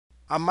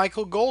I'm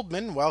Michael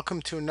Goldman.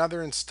 Welcome to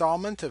another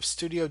installment of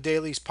Studio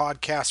Daily's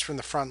podcast from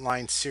the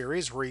Frontline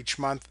series, where each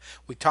month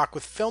we talk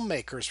with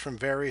filmmakers from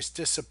various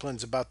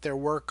disciplines about their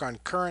work on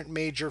current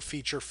major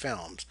feature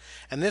films.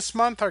 And this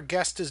month our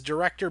guest is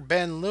director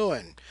Ben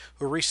Lewin,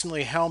 who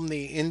recently helmed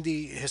the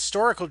indie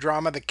historical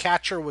drama The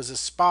Catcher Was a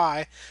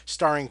Spy,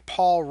 starring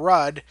Paul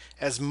Rudd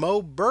as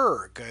Moe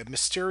Berg, a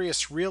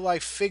mysterious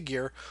real-life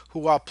figure who,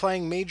 while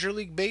playing Major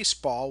League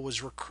Baseball,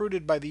 was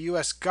recruited by the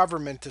U.S.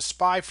 government to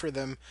spy for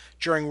them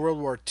during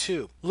World War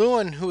II.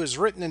 Lewin, who has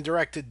written and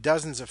directed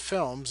dozens of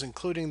films,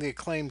 including the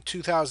acclaimed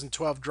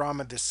 2012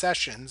 drama The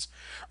Sessions,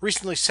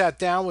 recently sat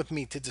down with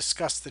me to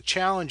discuss the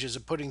challenges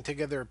of putting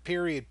together a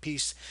period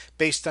piece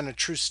based on a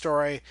true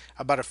story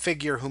about a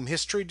figure whom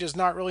history does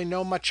not really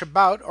know much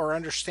about or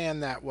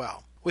understand that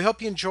well. We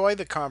hope you enjoy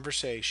the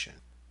conversation.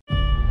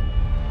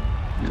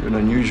 You're an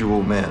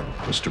unusual man,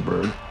 Mr.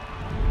 Berg.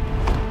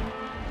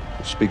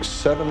 You speak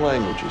 7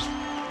 languages.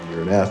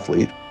 You're an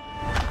athlete.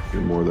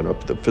 You're more than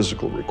up to the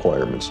physical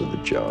requirements of the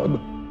job.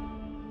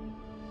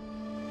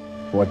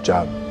 What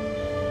job?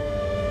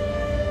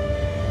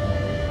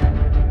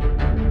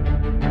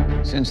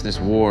 Since this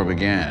war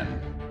began,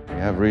 we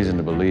have reason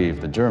to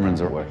believe the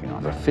Germans are working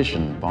on a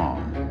fission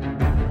bomb.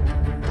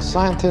 The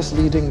scientist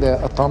leading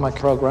the atomic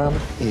program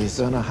is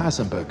Werner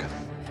Heisenberg.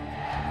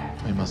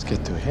 We must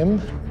get to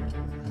him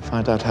and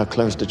find out how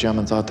close the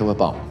Germans are to a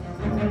bomb.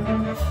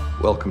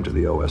 Welcome to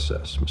the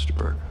OSS, Mr.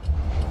 Berg.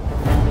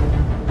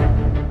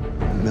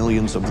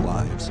 Millions of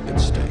lives at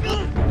stake.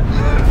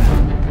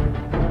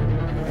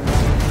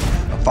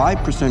 A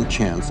 5%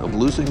 chance of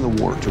losing the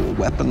war to a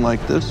weapon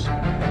like this,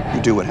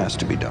 you do what has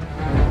to be done.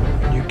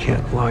 You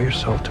can't allow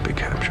yourself to be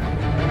captured.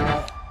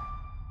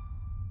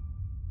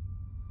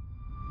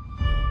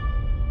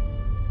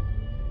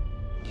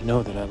 You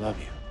know that I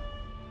love you.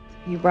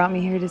 You brought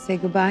me here to say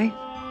goodbye?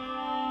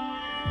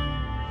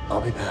 I'll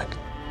be back.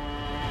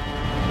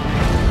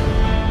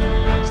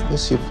 Is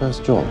this your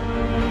first job?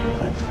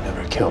 I've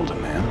never killed a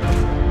man,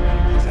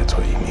 if that's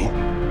what you mean.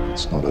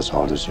 It's not as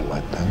hard as you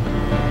might think.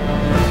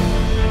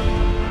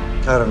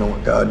 I don't know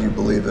what God you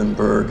believe in,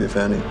 Berg, if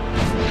any.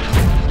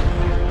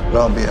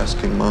 But I'll be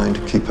asking mine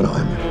to keep an eye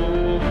on you.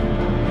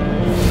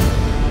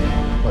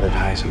 What if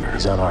Heisenberg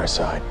is on our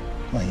side?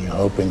 Are you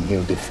hoping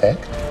he'll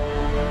defect?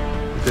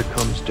 If it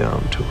comes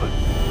down to it,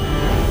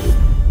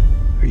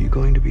 are you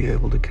going to be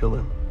able to kill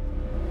him?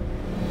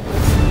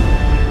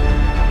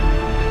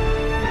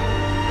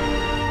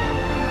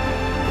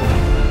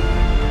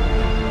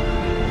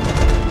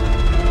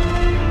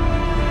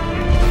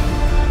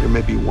 There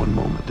may be one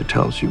moment that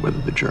tells you whether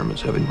the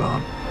Germans have a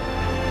bomb.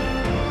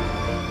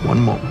 One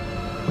moment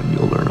when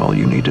you'll learn all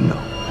you need to know.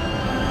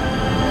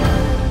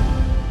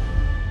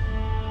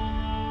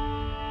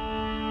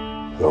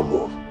 We'll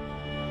move.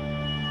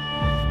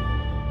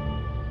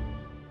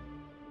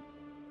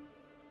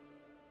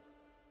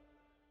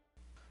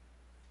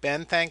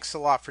 Ben, thanks a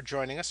lot for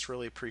joining us.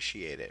 Really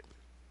appreciate it.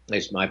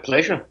 It's my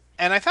pleasure.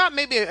 And I thought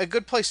maybe a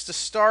good place to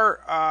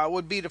start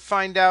would be to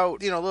find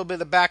out, a little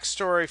bit of the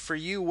backstory for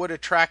you, what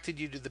attracted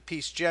you to the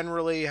piece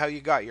generally, how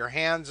you got your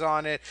hands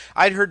on it.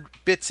 I'd heard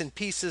bits and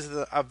pieces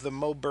of the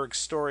Moe Berg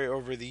story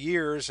over the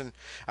years, and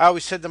I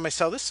always said to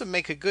myself, this would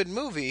make a good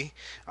movie.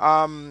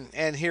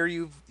 And here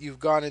you've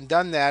gone and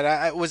done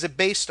that. Was it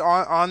based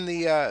on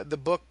the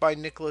book by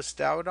Nicholas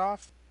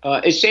Dawidoff?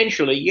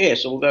 Essentially,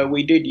 yes, although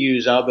we did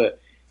use other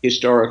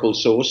historical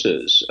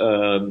sources.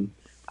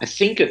 I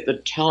think at the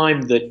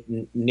time that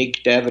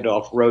Nick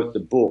Dawidoff wrote the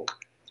book,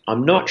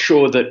 I'm not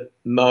sure that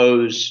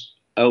Moe's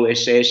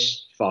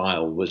OSS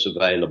file was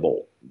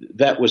available.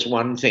 That was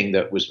one thing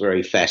that was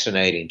very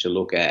fascinating to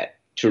look at,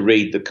 to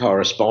read the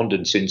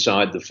correspondence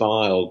inside the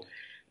file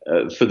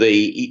for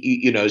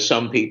the,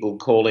 some people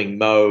calling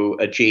Moe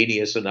a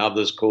genius and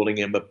others calling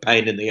him a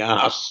pain in the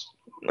ass.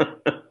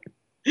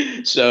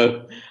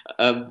 So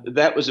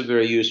that was a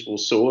very useful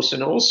source.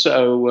 And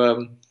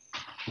also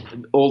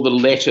all the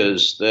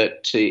letters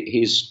that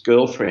his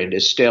girlfriend,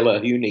 Estella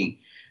Huni,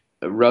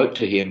 wrote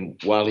to him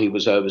while he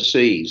was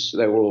overseas.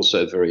 They were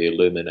also very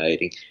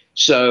illuminating.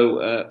 So,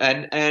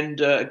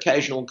 and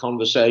occasional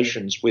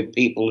conversations with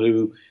people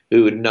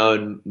who had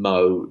known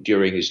Moe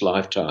during his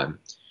lifetime.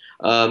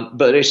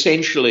 But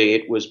essentially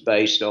it was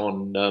based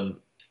on,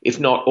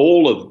 if not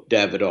all of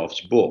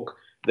Dawidoff's book,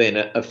 then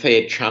a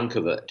fair chunk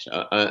of it.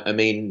 I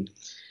mean,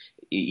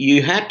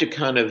 you had to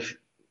kind of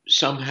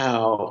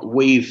somehow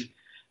weave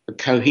a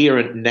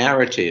coherent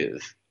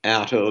narrative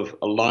out of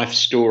a life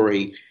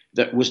story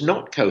that was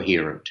not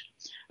coherent.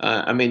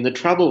 I mean, the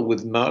trouble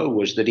with Moe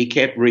was that he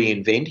kept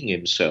reinventing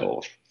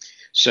himself.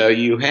 So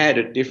you had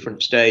at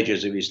different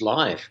stages of his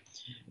life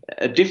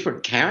a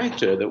different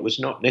character that was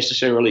not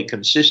necessarily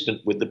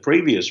consistent with the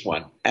previous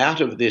one.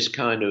 Out of this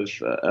kind of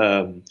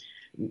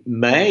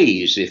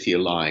maze, if you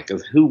like,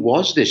 of who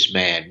was this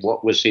man,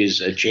 what was his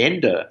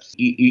agenda.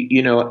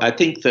 I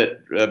think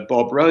that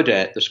Bob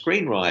Rodat, the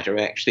screenwriter,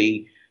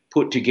 actually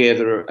put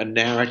together a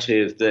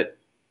narrative that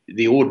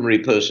the ordinary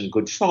person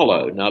could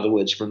follow. In other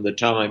words, from the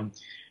time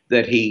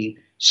that he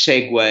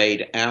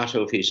segued out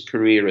of his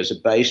career as a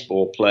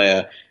baseball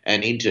player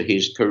and into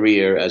his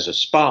career as a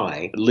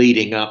spy,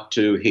 leading up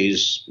to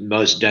his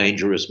most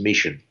dangerous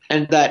mission.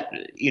 And that,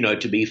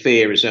 to be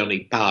fair, is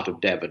only part of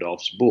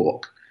Dawidoff's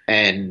book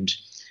and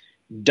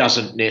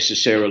doesn't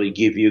necessarily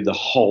give you the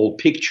whole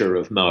picture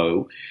of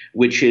Moe,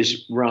 which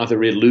is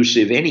rather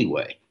elusive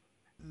anyway.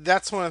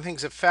 That's one of the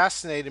things that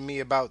fascinated me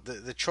about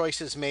the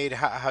choices made,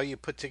 how you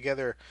put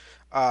together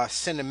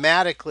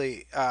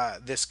cinematically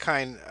this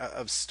kind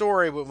of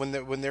story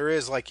when there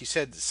is, like you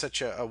said,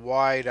 such a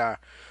wide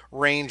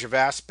range of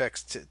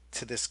aspects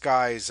to this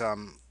guy's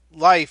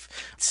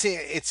life.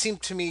 It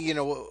seemed to me,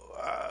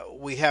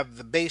 we have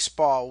the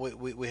baseball,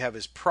 we have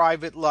his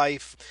private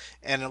life,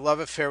 and a love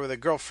affair with a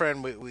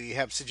girlfriend. We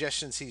have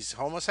suggestions he's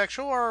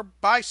homosexual or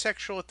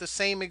bisexual at the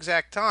same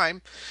exact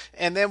time.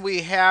 And then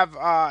we have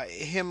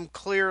him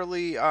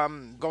clearly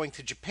going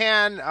to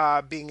Japan,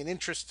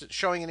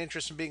 showing an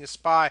interest in being a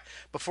spy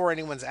before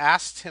anyone's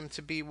asked him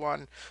to be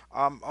one.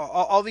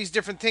 All these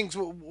different things.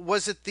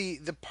 Was it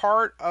the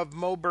part of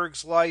Moe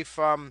Berg's life,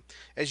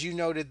 as you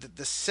noted,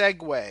 the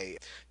segue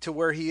to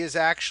where he is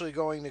actually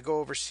going to go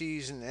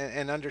overseas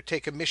and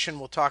undertake a mission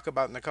we'll talk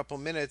about in a couple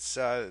minutes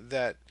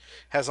that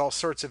has all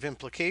sorts of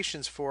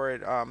implications for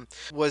it.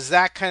 Was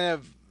that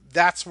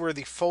that's where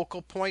the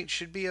focal point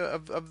should be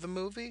of the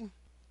movie?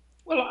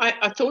 Well,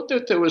 I thought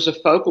that there was a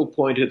focal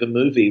point of the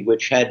movie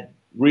which had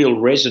real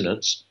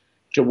resonance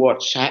to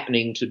what's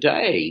happening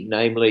today.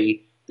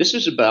 Namely, this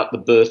is about the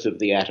birth of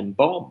the atom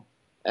bomb.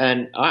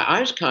 And I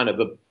was kind of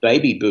a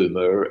baby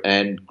boomer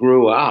and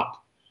grew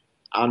up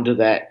under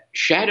that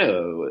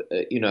shadow,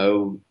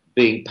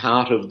 being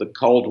part of the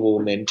Cold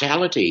War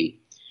mentality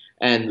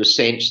and the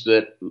sense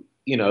that,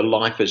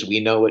 life as we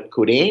know it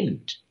could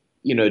end,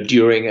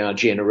 during our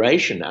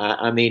generation.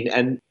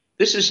 And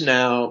this is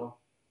now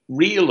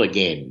real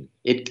again.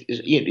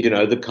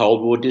 The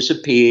Cold War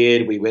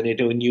disappeared. We went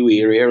into a new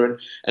era,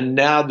 and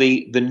now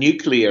the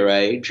nuclear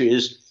age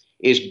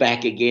is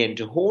back again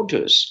to haunt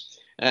us.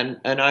 And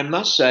I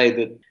must say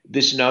that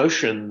this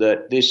notion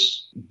that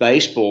this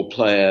baseball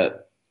player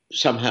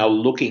somehow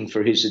looking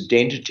for his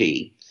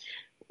identity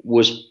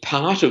was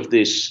part of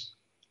this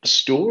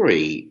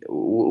story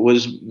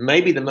was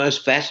maybe the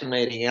most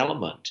fascinating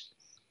element.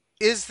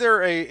 Is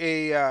there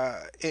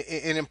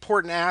an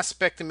important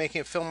aspect in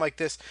making a film like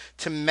this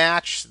to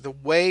match the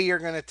way you're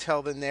going to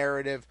tell the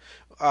narrative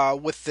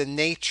with the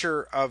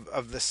nature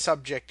of the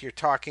subject you're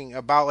talking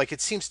about? Like,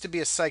 it seems to be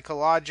a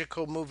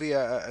psychological movie,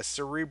 a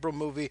cerebral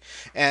movie,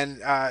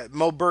 and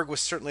Moe Berg was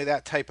certainly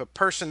that type of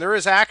person. There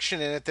is action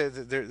in it.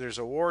 There's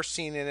a war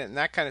scene in it and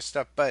that kind of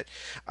stuff. But,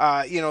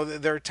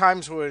 there are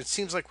times where it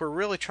seems like we're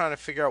really trying to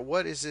figure out,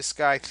 what is this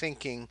guy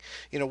thinking?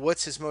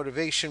 What's his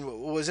motivation?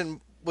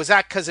 Was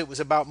that because it was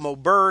about Moe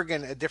Berg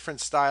and a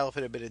different style, if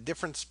it had been a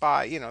different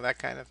spy, that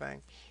kind of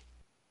thing?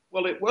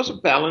 Well, it was a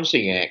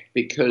balancing act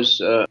because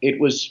it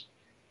was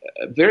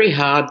very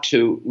hard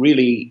to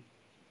really,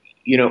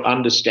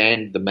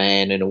 understand the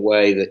man in a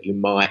way that you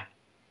might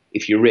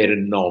if you read a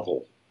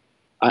novel.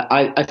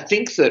 I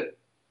think that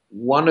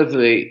one of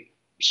the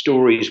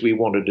stories we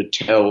wanted to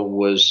tell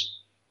was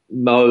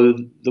Moe,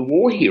 the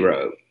war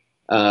hero,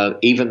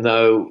 even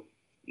though,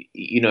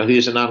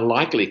 he's an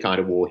unlikely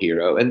kind of war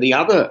hero. And the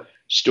other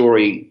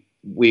story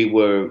we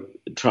were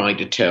trying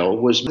to tell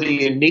was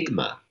the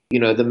enigma,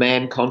 the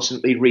man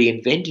constantly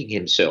reinventing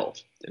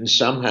himself and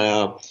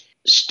somehow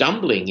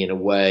stumbling in a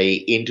way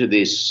into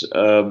this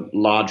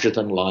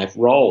larger-than-life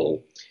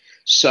role.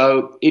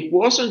 So it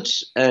wasn't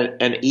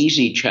an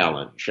easy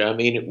challenge. I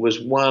mean, it was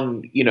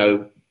one,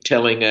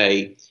 telling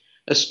a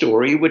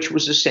story which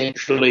was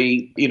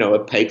essentially, a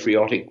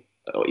patriotic,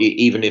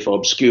 even if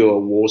obscure,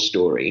 war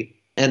story,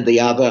 and the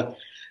other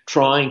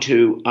trying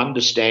to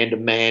understand a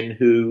man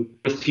who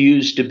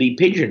refused to be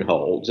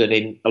pigeonholed and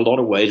in a lot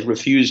of ways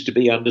refused to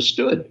be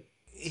understood.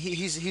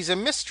 He's a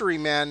mystery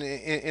man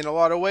in a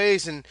lot of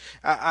ways, and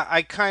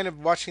I kind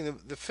of, watching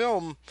the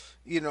film,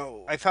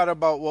 I thought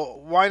about, well,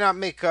 why not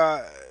make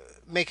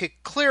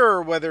it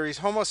clearer whether he's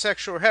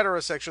homosexual or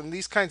heterosexual and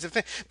these kinds of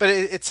things. But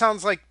it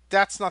sounds like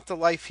that's not the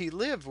life he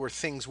lived, where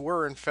things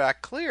were in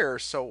fact clear.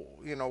 So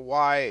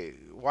why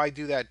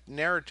do that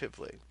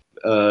narratively?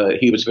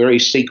 He was very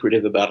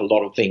secretive about a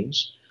lot of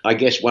things. I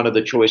guess one of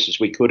the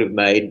choices we could have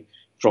made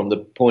from the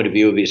point of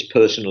view of his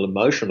personal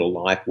emotional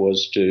life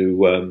was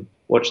to,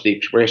 what's the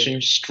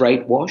expression,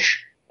 straight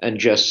wash, and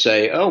just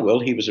say, oh, well,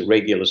 he was a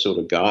regular sort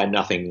of guy,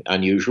 nothing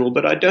unusual.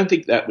 But I don't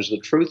think that was the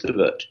truth of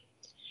it.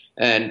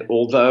 And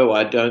although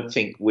I don't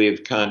think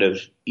we've kind of,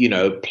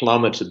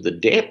 plummeted the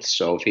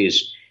depths of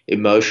his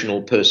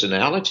emotional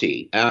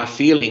personality, our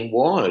feeling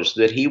was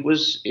that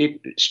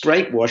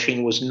straight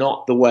washing was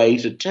not the way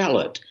to tell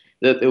it,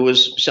 that there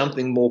was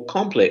something more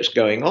complex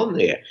going on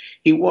there.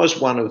 He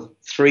was one of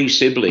 3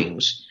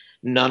 siblings,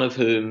 none of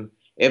whom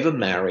ever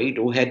married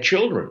or had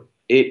children.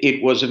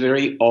 It was a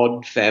very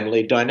odd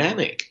family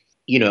dynamic.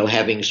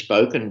 Having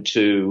spoken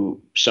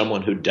to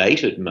someone who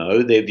dated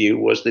Moe, their view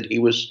was that he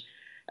was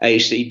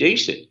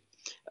AC/DC.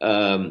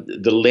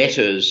 The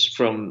letters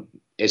from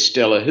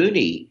Estella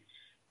Hooney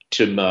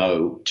to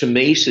Moe, to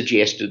me,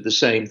 suggested the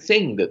same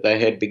thing, that they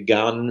had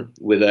begun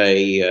with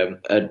a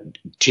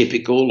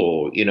typical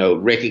or,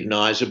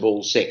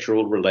 recognizable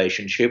sexual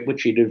relationship,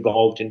 which had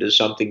evolved into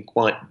something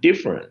quite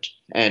different.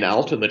 And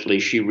ultimately,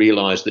 she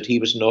realized that he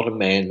was not a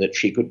man that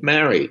she could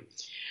marry.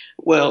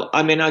 Well,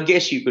 I mean, I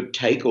guess you could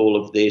take all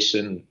of this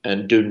and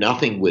do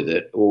nothing with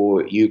it,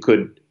 or you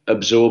could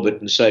absorb it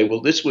and say,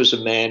 well, this was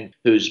a man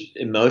whose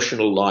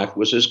emotional life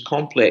was as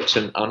complex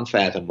and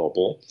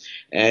unfathomable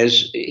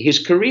as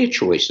his career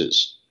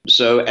choices.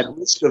 So at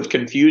risk of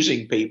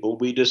confusing people,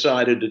 we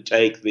decided to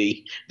take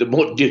the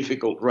more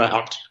difficult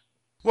route.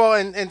 Well,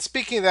 and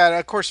speaking of that,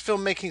 of course,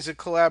 filmmaking is a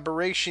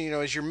collaboration.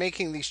 As you're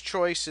making these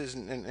choices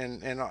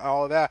and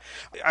all of that,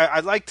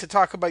 I'd like to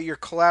talk about your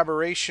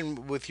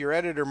collaboration with your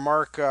editor,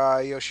 Mark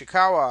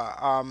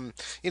Yoshikawa.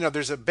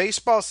 There's a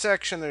baseball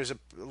section. There's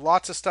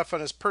lots of stuff on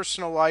his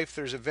personal life.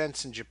 There's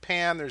events in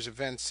Japan. There's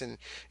events in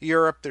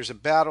Europe. There's a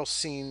battle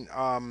scene.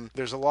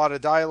 There's a lot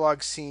of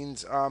dialogue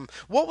scenes.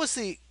 What was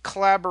the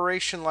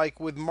collaboration like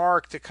with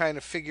Mark to kind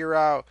of figure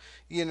out,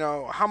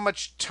 how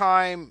much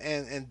time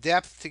and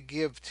depth to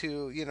give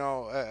to,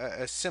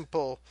 a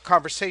simple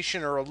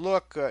conversation or a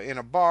look in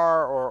a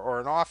bar or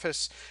an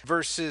office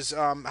versus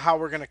how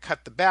we're going to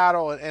cut the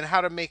battle and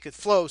how to make it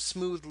flow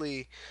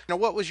smoothly.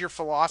 What was your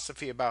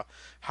philosophy about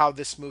how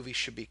this movie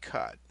should be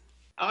cut?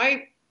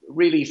 I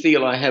really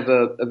feel I have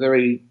a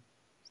very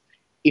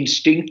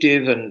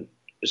instinctive and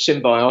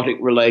symbiotic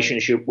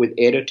relationship with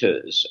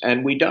editors,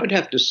 and we don't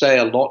have to say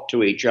a lot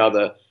to each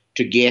other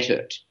to get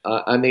it.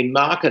 I mean,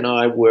 Mark and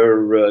I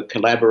were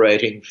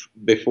collaborating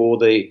before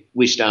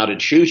we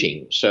started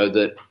shooting, so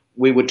that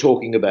we were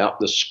talking about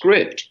the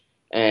script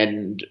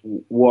and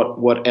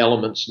what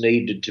elements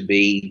needed to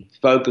be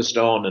focused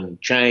on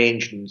and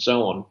changed and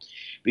so on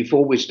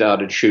before we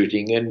started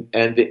shooting.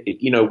 And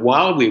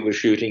while we were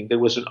shooting, there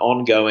was an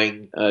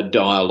ongoing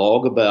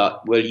dialogue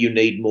about, well, you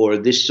need more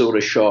of this sort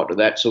of shot or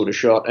that sort of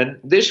shot. And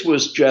this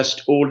was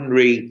just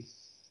ordinary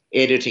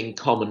editing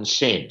common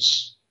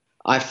sense.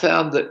 I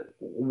found that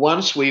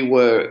once we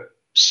were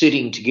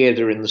sitting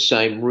together in the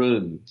same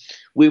room,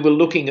 we were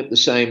looking at the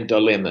same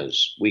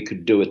dilemmas. We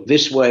could do it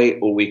this way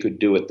or we could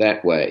do it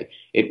that way.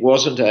 It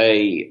wasn't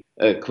a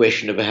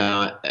question of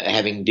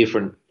having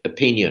different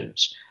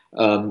opinions.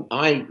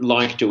 I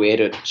like to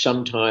edit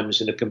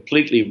sometimes in a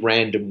completely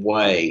random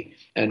way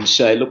and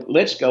say, look,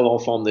 let's go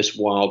off on this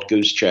wild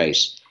goose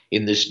chase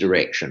in this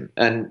direction.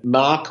 And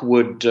Mark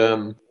would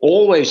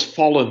always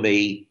follow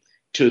me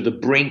to the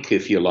brink,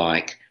 if you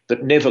like,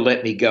 but never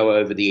let me go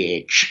over the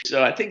edge.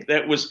 So I think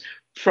that was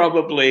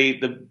probably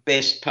the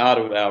best part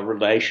of our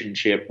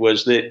relationship,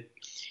 was that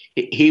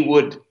he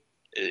would,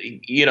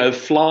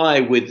 fly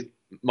with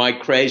my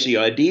crazy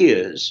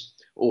ideas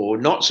or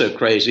not so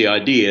crazy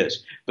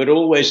ideas, but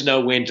always know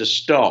when to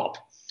stop.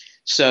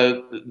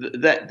 So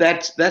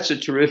that's a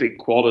terrific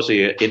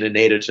quality in an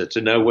editor,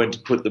 to know when to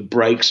put the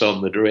brakes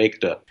on the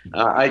director.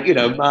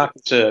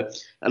 Mark's a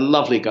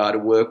lovely guy to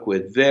work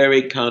with,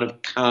 very kind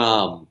of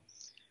calm,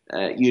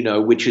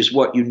 which is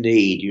what you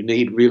need. You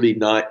need really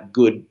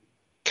good,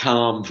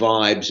 calm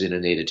vibes in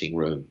an editing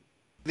room.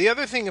 The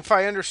other thing, if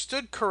I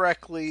understood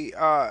correctly,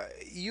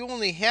 you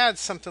only had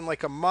something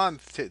like a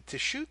month to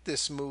shoot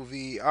this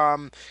movie,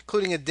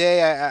 including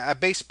a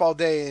baseball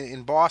day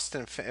in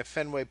Boston at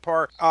Fenway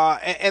Park.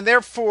 And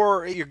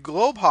therefore, you're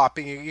globe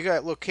hopping. You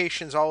got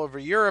locations all over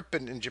Europe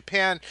and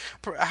Japan.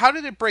 How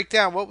did it break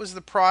down? What was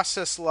the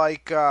process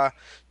like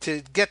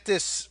to get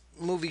this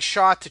movie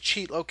shot, to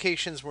cheat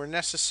locations were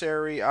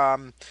necessary,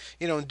 and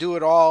do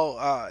it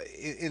all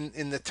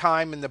in the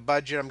time and the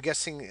budget? I'm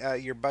guessing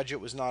your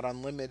budget was not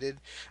unlimited,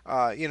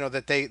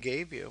 that they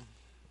gave you.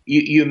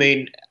 You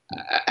mean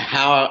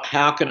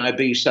how can I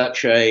be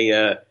such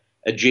a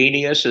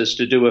genius as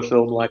to do a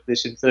film like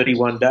this in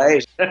 31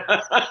 days?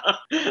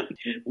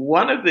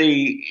 One of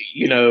the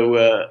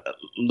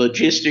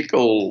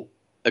logistical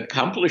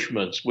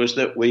accomplishments was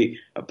that we,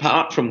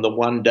 apart from the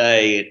one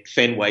day at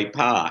Fenway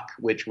Park,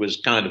 which was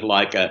kind of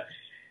like a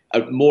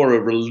more a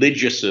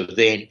religious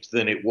event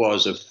than it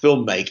was a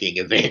filmmaking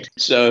event.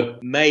 So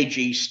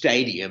Meiji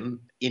Stadium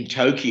in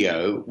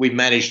Tokyo, we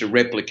managed to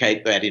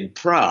replicate that in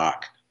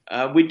Prague.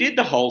 We did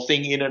the whole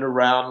thing in and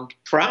around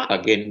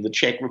Prague in the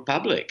Czech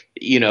Republic.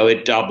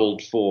 It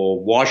doubled for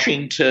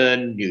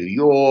Washington, New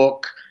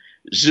York,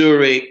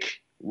 Zurich,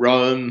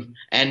 Rome,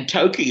 and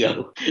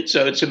Tokyo.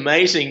 So it's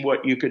amazing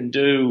what you can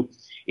do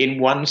in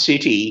one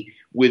city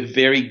with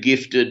very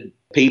gifted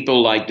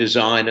people like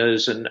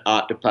designers and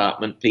art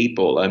department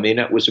people. I mean,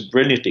 it was a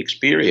brilliant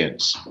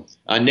experience.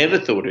 I never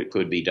thought it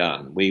could be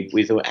done.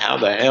 We thought, how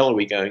the hell are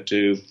we going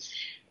to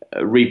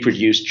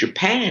reproduce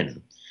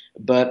Japan?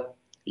 But,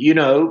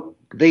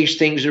 these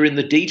things are in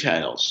the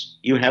details.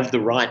 You have the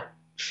right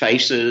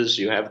faces,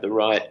 you have the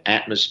right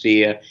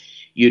atmosphere.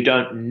 You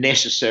don't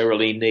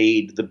necessarily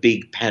need the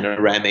big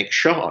panoramic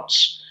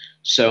shots.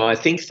 So I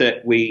think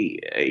that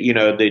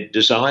the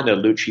designer,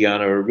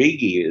 Luciano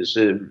Arrighi, is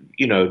a,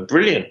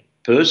 brilliant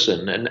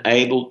person and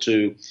able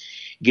to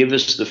give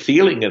us the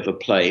feeling of a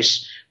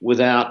place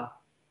without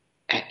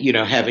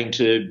having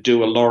to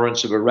do a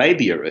Lawrence of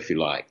Arabia, if you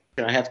like.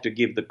 I have to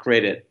give the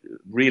credit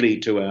really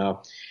to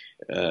our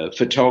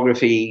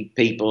photography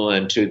people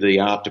and to the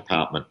art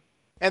department.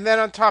 And then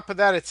on top of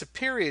that, it's a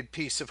period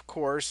piece, of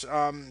course.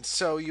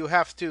 So you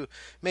have to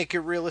make it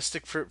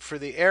realistic for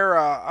the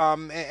era.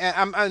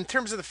 In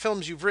terms of the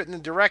films you've written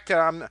and directed,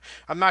 I'm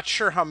not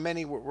sure how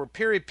many were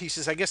period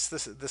pieces. I guess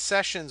the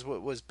Sessions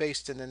was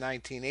based in the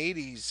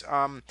 1980s.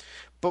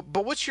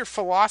 But what's your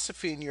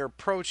philosophy and your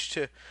approach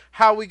to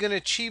how we going to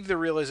achieve the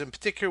realism,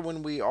 particularly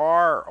when we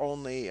are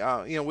only,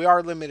 we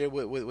are limited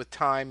with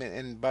time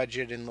and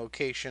budget and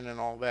location and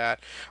all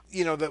that.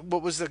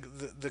 What was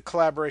the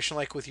collaboration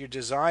like with your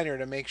designer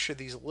to make sure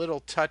these little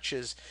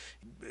touches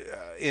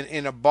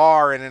in a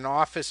bar, in an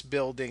office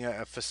building,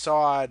 a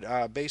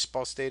facade,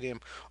 baseball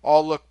stadium,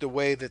 all look the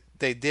way that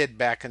they did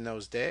back in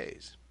those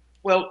days?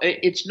 Well,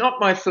 it's not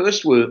my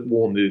first war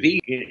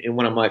movie. In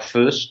one of my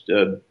first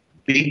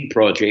big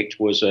project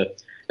was a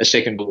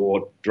Second World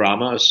War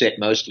drama set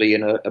mostly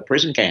in a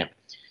prison camp.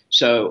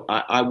 So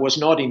I was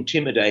not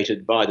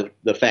intimidated by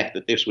the fact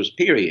that this was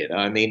period.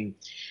 I mean,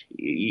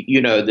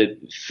 the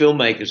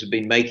filmmakers have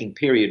been making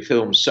period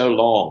films so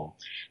long,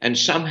 and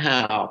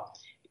somehow,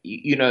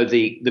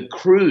 the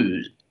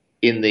crews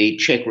in the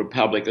Czech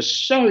Republic are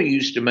so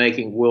used to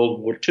making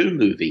World War II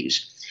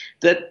movies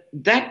that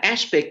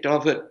aspect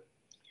of it,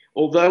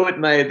 although it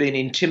may have been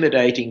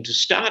intimidating to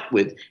start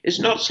with, is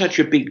not such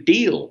a big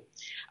deal.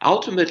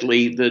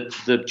 Ultimately,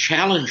 the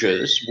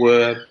challenges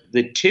were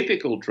the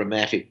typical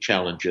dramatic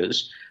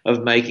challenges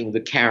of making the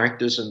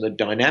characters and the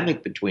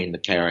dynamic between the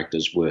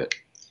characters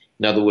work.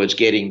 In other words,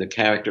 getting the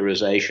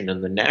characterization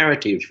and the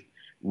narrative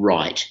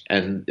right,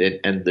 and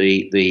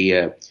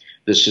the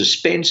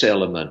suspense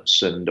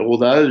elements and all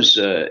those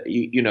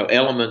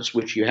elements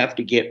which you have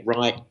to get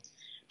right.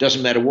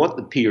 Doesn't matter what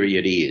the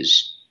period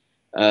is.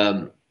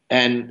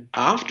 And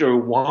after a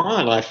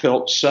while, I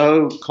felt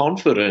so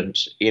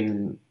confident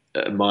in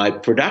my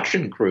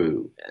production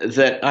crew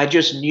that I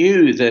just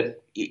knew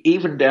that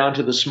even down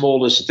to the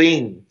smallest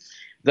thing,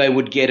 they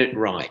would get it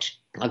right.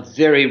 I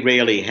very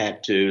rarely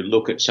had to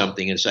look at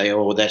something and say,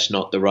 oh, that's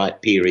not the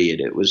right period.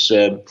 It was,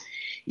 they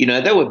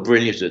were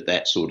brilliant at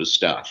that sort of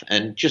stuff.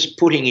 And just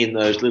putting in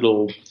those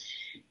little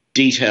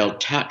detailed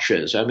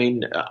touches. I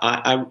mean,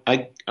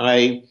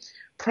 I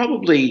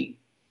probably,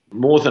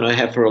 more than I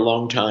have for a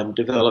long time,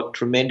 developed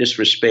tremendous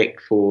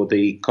respect for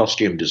the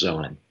costume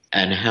design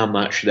and how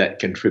much that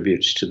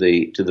contributes to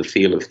the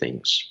feel of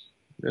things.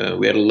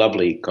 We had a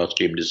lovely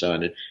costume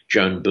designer,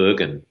 Joan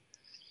Bergen.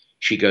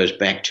 She goes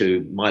back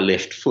to my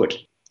left foot.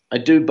 I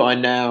do by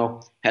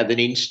now have an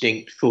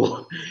instinct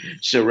for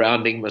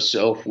surrounding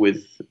myself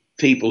with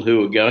people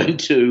who are going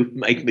to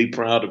make me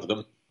proud of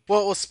them.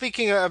 Well,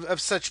 speaking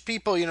of such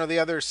people, the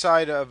other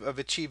side of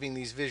achieving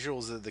these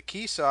visuals, the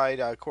key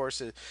side, of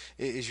course,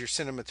 is your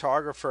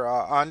cinematographer,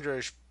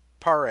 Andrzej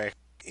Parek.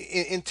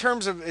 In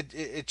terms of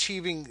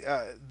achieving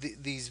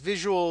these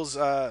visuals,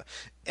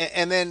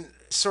 and then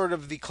sort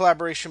of the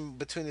collaboration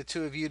between the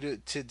two of you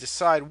to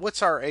decide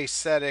what's our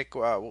aesthetic,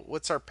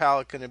 what's our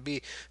palette going to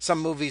be. Some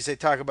movies they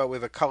talk about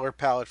with a color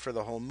palette for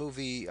the whole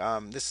movie.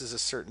 This is a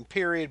certain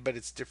period, but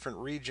it's different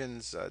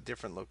regions,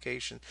 different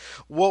locations.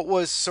 What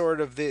was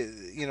sort of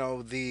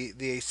the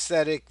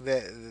aesthetic,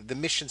 the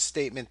mission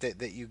statement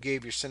that you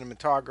gave your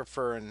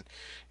cinematographer,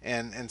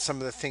 and some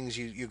of the things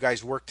you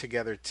guys worked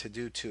together to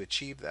do to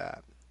achieve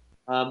that?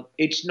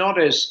 It's not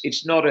as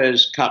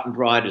cut and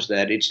dried as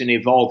that. It's an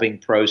evolving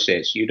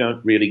process. You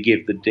don't really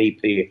give the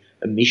DP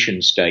a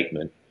mission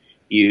statement.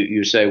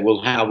 You say, well,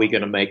 how are we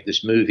going to make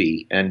this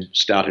movie, and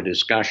start a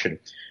discussion.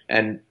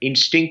 And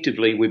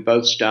instinctively, we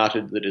both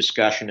started the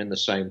discussion in the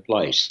same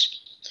place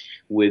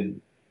with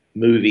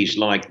movies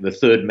like The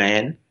Third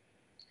Man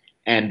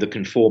and The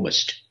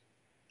Conformist.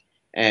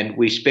 And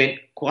we spent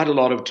quite a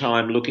lot of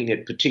time looking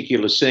at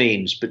particular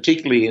scenes,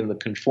 particularly in The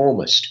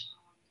Conformist.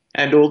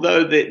 And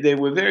although there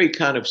were very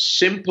kind of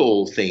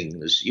simple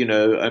things, I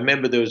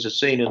remember there was a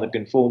scene in The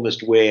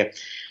Conformist where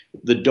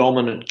the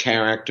dominant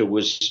character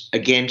was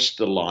against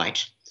the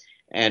light,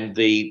 and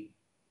the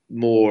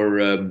more,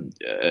 the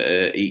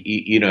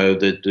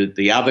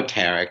other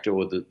character,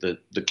 or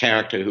the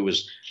character who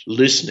was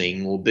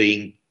listening or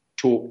being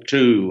talked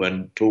to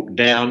and talked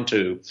down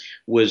to,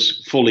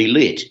 was fully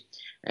lit.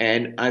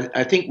 And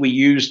I think we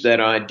used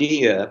that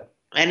idea,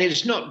 and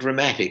it's not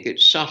dramatic,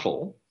 it's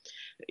subtle,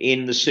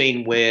 in the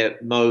scene where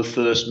Moe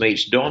first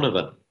meets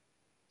Donovan.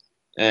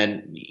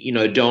 And,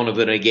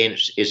 Donovan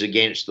is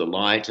against the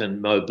light,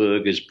 and Moe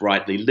Berg is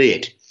brightly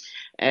lit.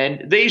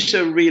 And these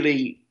are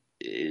really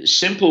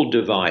simple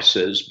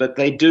devices, but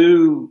they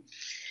do.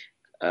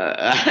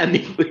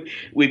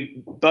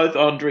 We both,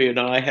 Andre and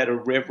I, had a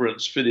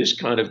reverence for this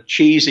kind of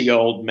cheesy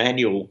old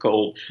manual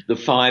called The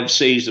 5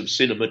 C's of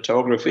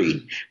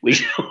Cinematography,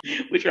 which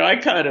I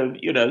kind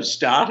of,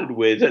 started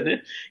with.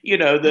 And,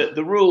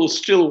 the rules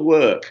still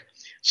work.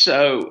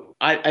 So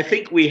I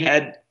think we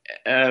had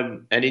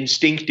an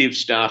instinctive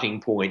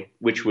starting point,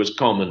 which was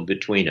common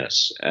between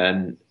us.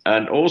 And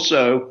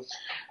also,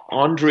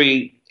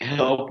 Andre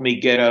helped me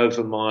get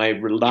over my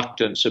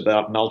reluctance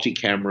about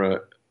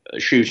multi-camera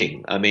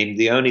shooting. I mean,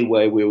 the only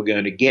way we were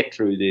going to get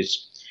through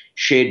this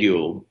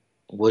schedule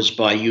was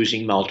by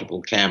using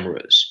multiple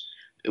cameras.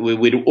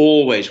 We'd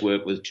always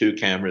work with 2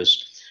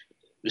 cameras,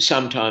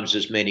 sometimes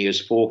as many as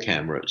 4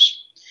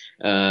 cameras.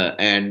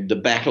 And the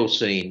battle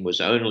scene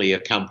was only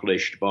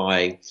accomplished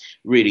by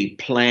really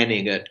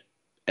planning it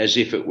as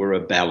if it were a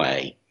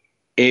ballet.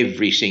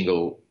 Every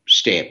single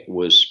step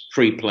was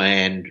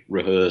pre-planned,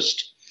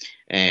 rehearsed,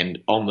 and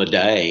on the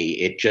day,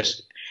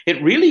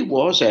 it really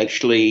was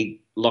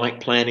actually like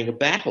planning a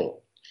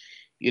battle.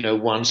 You know,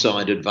 one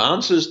side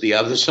advances, the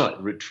other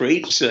side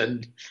retreats,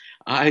 and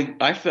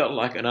I felt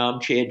like an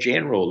armchair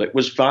general. It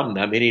was fun.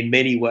 I mean, in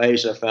many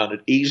ways, I found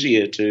it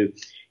easier to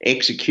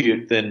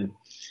execute than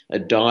a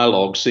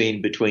dialogue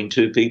scene between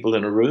 2 people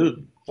in a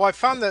room. Well, I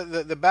found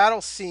the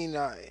battle scene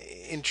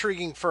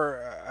intriguing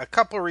for a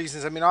couple of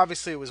reasons. I mean,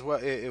 obviously it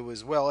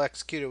was well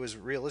executed, it was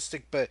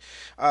realistic, but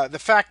the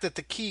fact that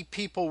the key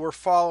people we're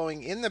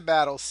following in the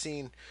battle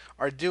scene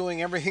are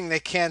doing everything they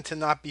can to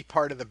not be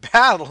part of the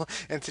battle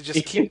and to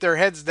just keep their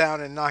heads down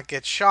and not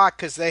get shot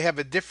because they have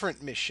a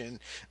different mission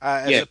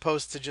as Yeah.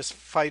 opposed to just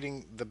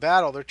fighting the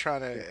battle. They're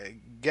trying to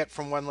get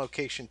from one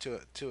location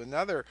to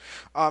another.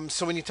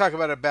 So when you talk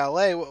about a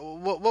ballet,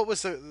 what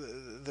was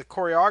the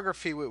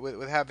choreography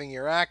with having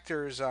your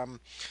actors,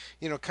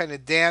 kind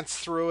of dance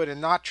through it and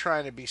not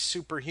trying to be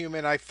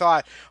superhuman? I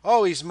thought,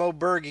 oh, he's Moe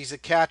Berg, he's a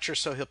catcher,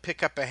 so he'll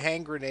pick up a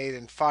hand grenade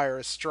and fire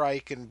a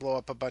strike and blow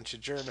up a bunch of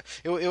German.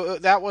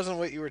 That wasn't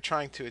what you were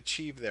trying to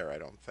achieve there, I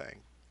don't think.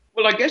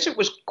 Well, I guess it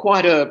was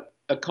quite a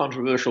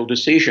controversial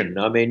decision.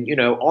 I mean, you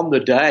know, on the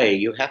day,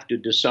 you have to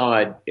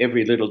decide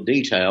every little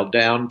detail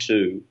down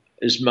to,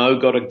 has Moe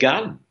got a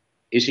gun?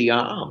 Is he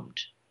armed?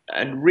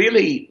 And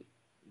really,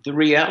 the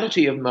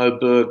reality of Moe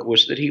Berg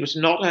was that he was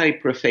not a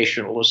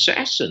professional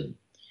assassin.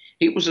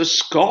 He was a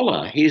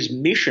scholar. His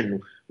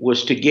mission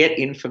was to get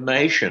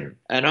information.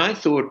 And I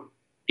thought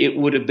it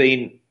would have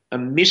been a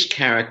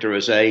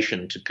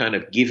mischaracterization to kind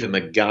of give him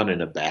a gun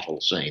in a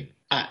battle scene.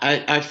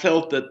 I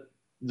felt that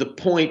the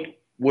point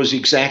was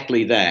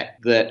exactly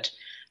that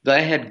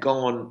they had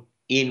gone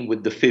in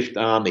with the Fifth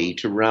Army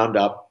to round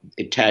up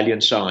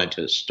Italian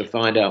scientists to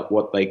find out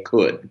what they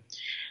could,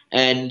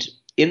 and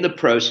in the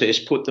process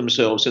put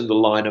themselves in the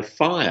line of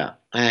fire.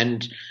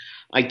 And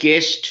I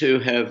guess to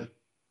have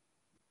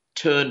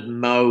turned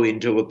Moe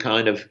into a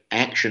kind of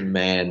action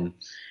man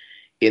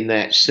in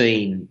that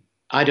scene,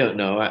 I don't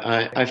know.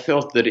 I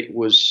felt that it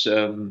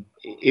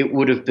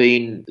would have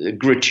been a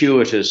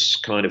gratuitous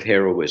kind of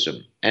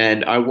heroism,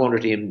 and I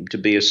wanted him to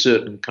be a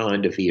certain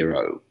kind of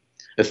hero,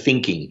 a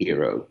thinking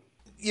hero.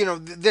 You know,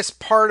 this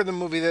part of the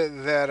movie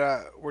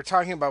that we're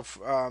talking about,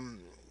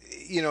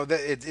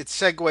 that it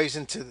segues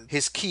into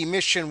his key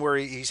mission where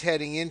he's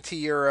heading into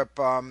Europe,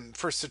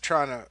 first to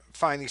trying to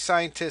find these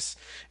scientists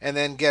and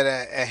then get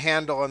a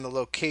handle on the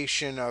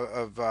location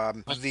of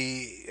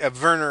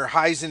Werner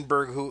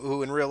Heisenberg,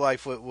 who in real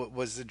life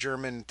was the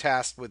German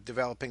tasked with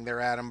developing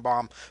their atom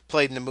bomb,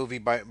 played in the movie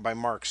by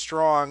Mark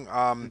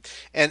Strong,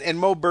 and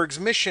Moe Berg's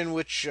mission,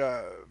 which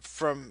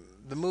from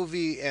the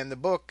movie and the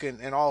book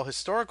and all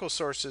historical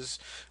sources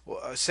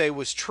say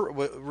was true,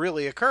 what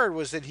really occurred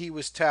was that he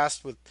was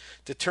tasked with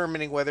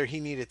determining whether he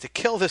needed to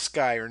kill this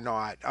guy or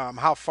not.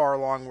 How far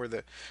along were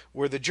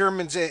the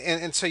Germans?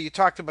 And so you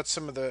talked about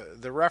some of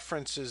the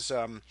references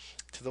to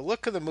the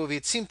look of the movie.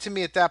 It seemed to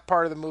me at that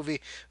part of the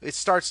movie, it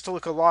starts to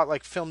look a lot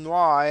like film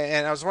noir,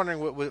 and I was wondering,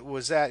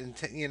 was that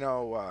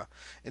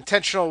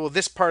intentional with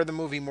this part of the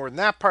movie more than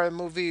that part of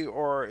the movie,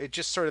 or it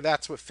just sort of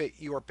that's what fit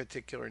your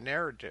particular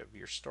narrative,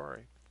 your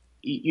story?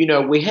 You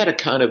know, we had a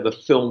kind of a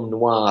film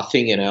noir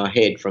thing in our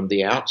head from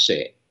the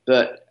outset.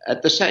 But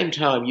at the same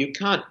time, you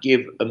can't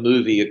give a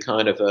movie a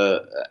kind of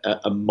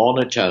a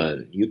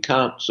monotone. You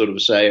can't sort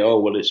of say, oh,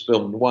 well, it's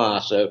film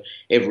noir, so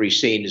every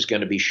scene is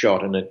going to be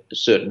shot in a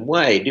certain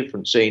way.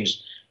 Different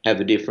scenes have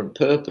a different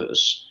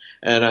purpose.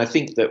 And I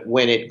think that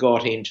when it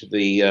got into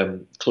the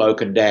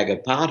cloak and dagger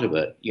part of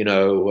it,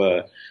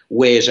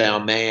 where's our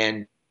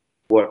man?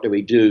 What do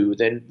we do?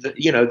 Then,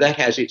 that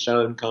has its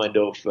own kind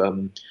of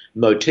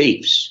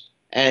motifs.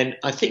 And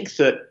I think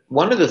that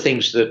one of the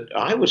things that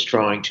I was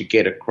trying to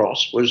get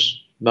across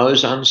was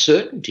Moe's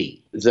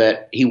uncertainty,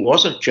 that he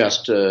wasn't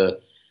just a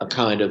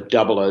kind of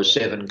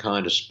 007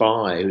 kind of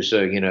spy who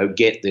said,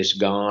 get this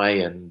guy,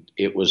 and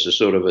it was a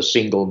sort of a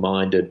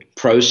single-minded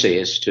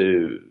process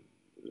to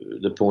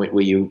the point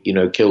where you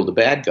kill the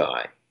bad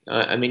guy.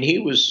 I mean, he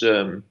was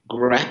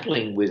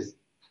grappling with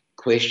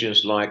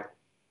questions like,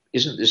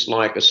 isn't this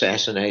like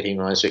assassinating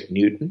Isaac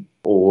Newton?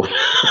 Or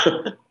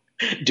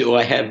do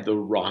I have the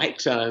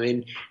right? I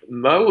mean,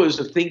 Moe was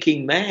a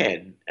thinking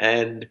man.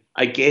 And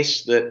I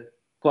guess that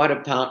quite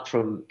apart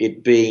from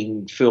it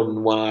being film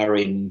noir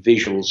in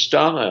visual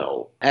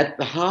style, at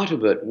the heart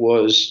of it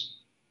was,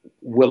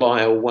 will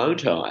I or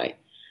won't I?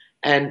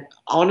 And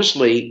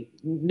honestly,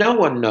 no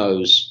one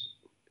knows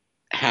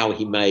how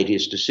he made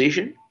his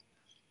decision.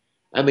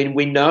 I mean,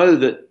 we know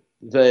that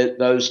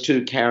those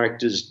two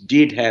characters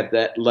did have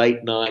that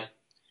late night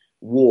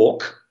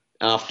walk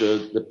after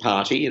the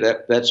party.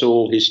 That's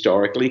all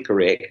historically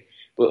correct.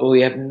 But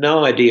we have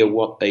no idea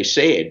what they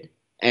said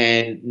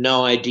and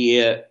no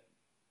idea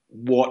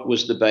what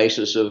was the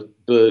basis of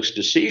Berg's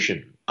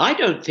decision. I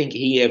don't think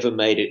he ever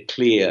made it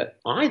clear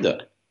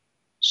either.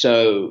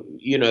 So,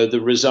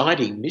 the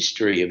residing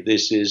mystery of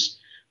this is,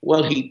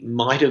 well, he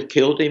might have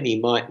killed him, he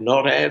might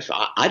not have.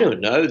 I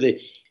don't know.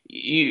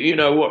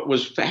 What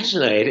was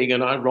fascinating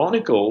and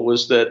ironical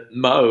was that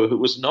Moe, who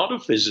was not a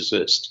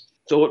physicist,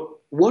 thought,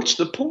 what's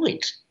the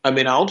point? I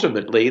mean,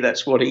 ultimately,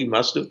 that's what he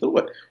must have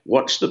thought.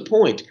 What's the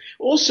point?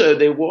 Also,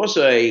 there was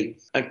a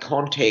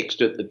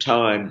context at the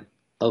time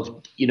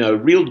of,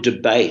 real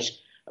debate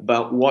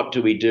about what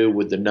do we do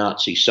with the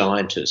Nazi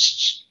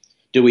scientists.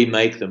 Do we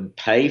make them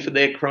pay for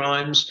their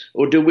crimes,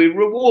 or do we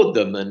reward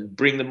them and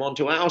bring them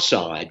onto our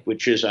side,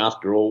 which is,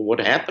 after all, what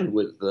happened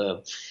with,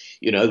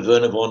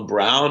 Werner von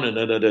Braun,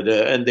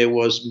 and there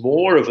was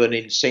more of an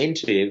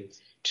incentive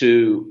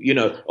to,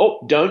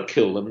 don't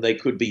kill them, they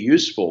could be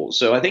useful.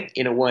 So I think,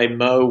 in a way,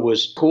 Moe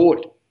was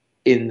caught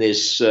in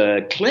this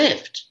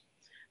cleft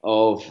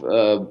of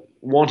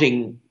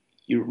wanting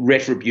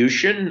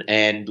retribution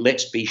and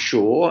let's be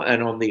sure,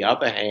 and on the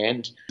other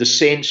hand, the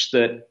sense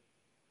that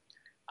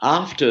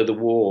after the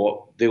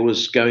war, there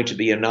was going to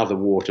be another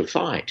war to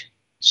fight.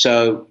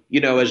 So,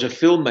 as a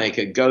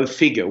filmmaker, go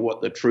figure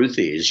what the truth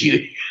is.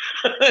 You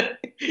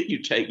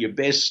take your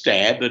best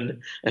stab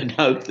and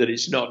hope that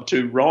it's not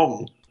too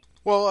wrong.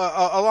 Well,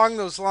 along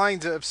those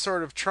lines of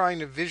sort of trying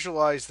to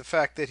visualize the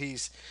fact that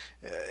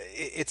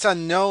it's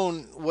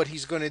unknown what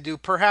he's going to do,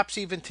 perhaps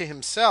even to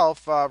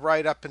himself,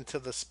 right up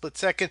until the split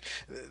second.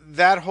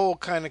 That whole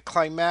kind of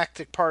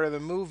climactic part of the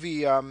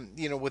movie,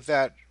 with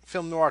that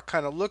film noir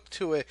kind of look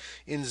to it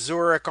in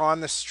Zurich on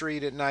the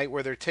street at night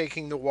where they're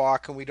taking the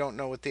walk and we don't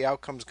know what the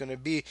outcome's going to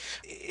be.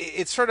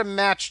 It's sort of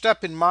matched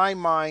up in my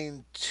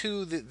mind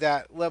to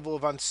that level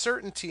of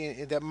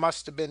uncertainty that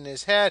must have been in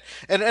his head,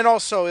 and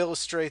also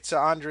illustrates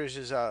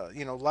Andrzej's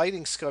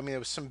lighting skill. I mean, there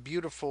was some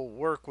beautiful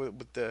work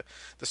with the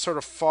sort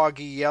of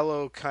foggy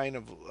yellow kind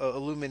of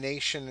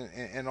illumination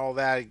and all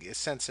that, a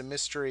sense of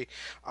mystery.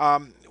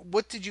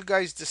 What did you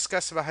guys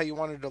discuss about how you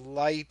wanted to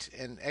light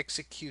and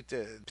execute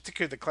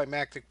particularly the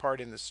climactic part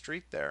in the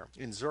street there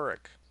in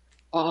Zurich?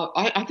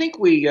 I think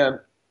we, I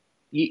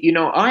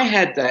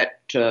had that,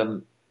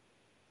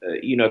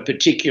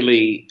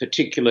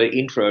 particular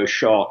intro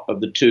shot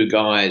of the two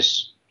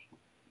guys.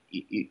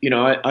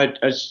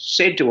 I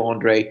said to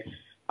Andre,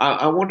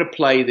 I want to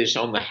play this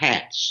on the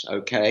hats,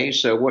 okay?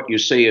 So what you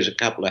see is a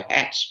couple of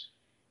hats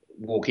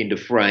walk into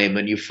frame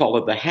and you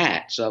follow the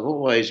hats. I've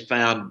always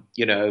found,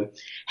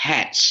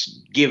 hats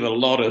give a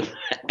lot of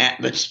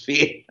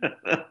atmosphere.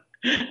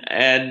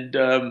 And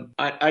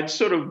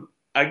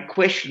I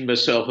questioned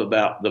myself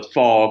about the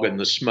fog and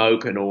the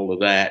smoke and all of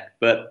that,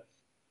 but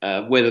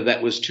whether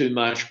that was too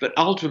much. But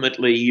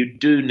ultimately, you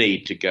do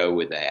need to go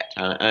with that.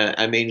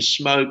 I mean,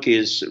 smoke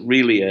is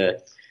really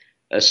a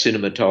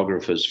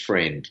cinematographer's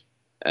friend.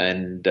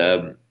 And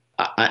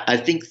I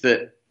think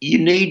that you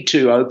need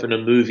to open a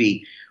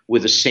movie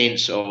with a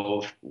sense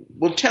of,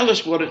 well, tell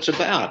us what it's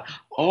about.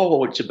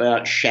 Oh, it's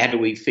about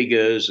shadowy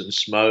figures and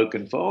smoke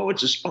and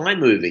it's a spy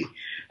movie.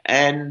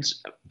 And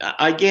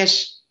I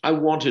guess I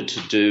wanted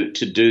to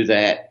do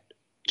that,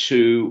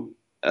 to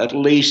at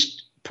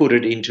least put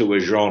it into a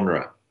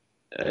genre.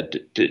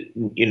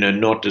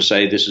 Not to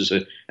say this is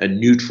a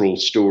neutral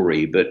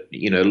story, but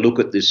look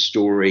at this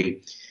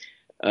story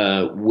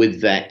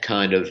with that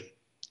kind of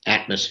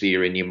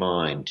atmosphere in your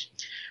mind.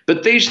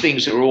 But these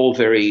things are all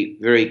very,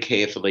 very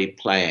carefully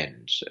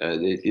planned.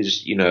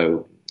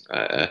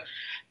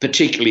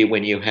 Particularly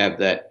when you have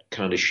that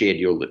kind of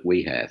schedule that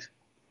we have.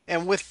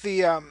 And with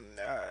the,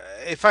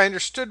 if I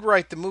understood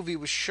right, the movie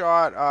was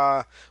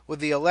shot with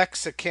the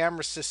Alexa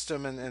camera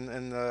system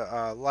and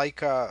the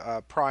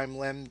Leica prime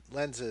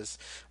lenses.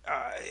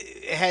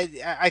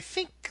 I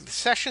think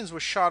Sessions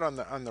was shot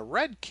on the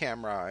red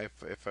camera,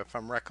 if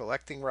I'm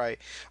recollecting right.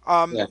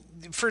 Yeah.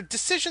 For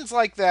decisions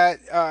like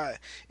that,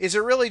 is it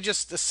really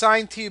just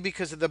assigned to you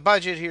because of the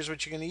budget? Here's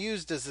what you're going to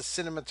use. Does the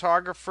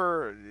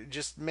cinematographer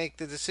just make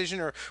the decision,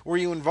 or were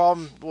you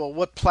involved? Well,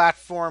 what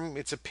platform?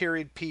 It's a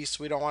period piece.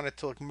 We don't want it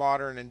to look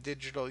modern and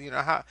digital.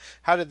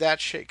 How did that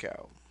shake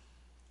out?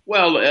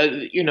 Well,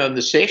 in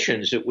the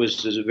Sessions, it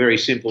was a very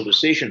simple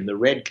decision. The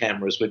red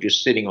cameras were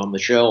just sitting on the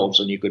shelves,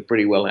 and you could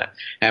pretty well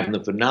have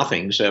them for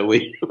nothing. So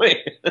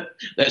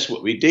that's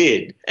what we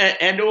did.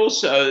 And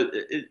also,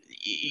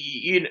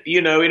 in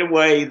a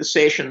way, the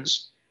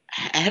Sessions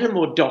had a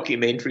more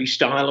documentary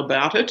style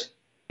about it.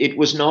 It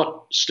was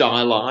not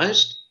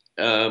stylized.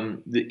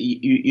 It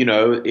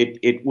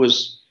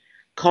was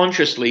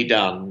consciously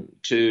done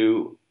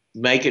to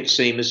make it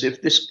seem as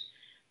if this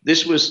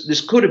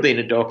could have been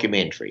a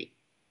documentary.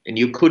 And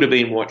you could have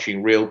been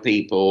watching real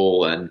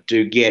people, and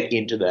to get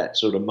into that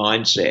sort of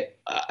mindset.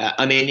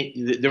 I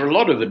mean, there are a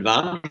lot of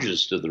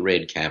advantages to the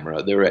red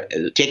camera. There are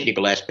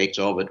technical aspects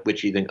of it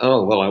which you think,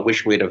 oh, well, I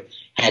wish we'd have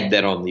had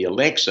that on the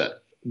Alexa.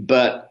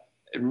 But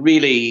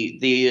really,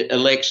 the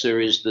Alexa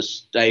is the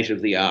state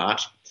of the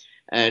art.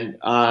 And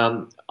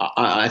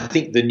I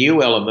think the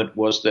new element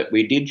was that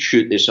we did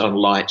shoot this on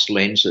lights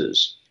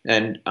lenses.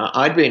 And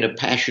I'd been a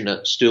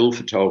passionate still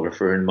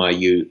photographer in my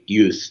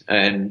youth,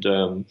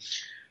 and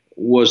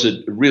was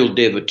a real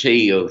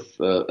devotee of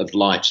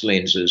lights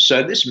lenses.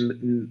 So this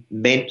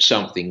meant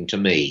something to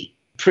me.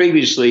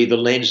 Previously, the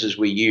lenses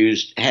we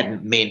used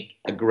hadn't meant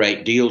a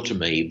great deal to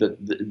me, but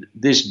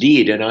this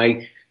did, and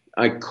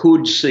I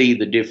could see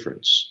the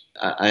difference.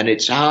 And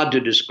it's hard to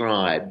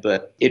describe,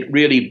 but it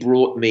really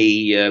brought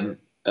me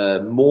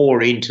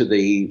more into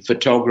the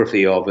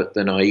photography of it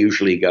than I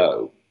usually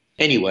go.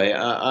 Anyway,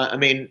 I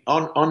mean,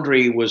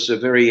 Andre was a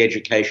very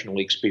educational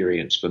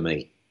experience for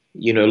me.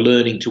 You know,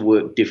 learning to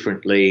work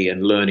differently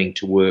and learning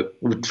to work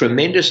with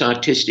tremendous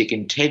artistic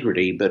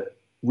integrity, but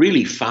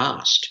really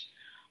fast.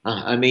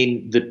 I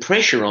mean, the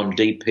pressure on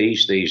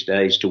DPs these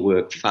days to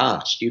work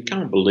fast, you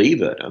can't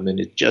believe it. I mean,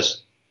 it's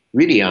just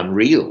really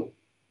unreal.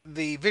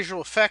 The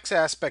visual effects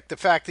aspect, the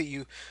fact that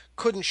you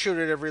couldn't shoot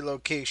at every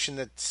location,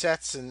 that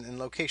sets and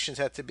locations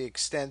had to be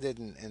extended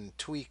and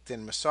tweaked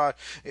and massaged.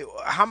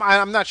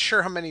 I'm not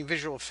sure how many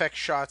visual effects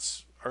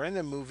shots are in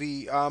the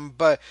movie,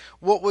 but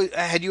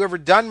had you ever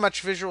done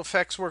much visual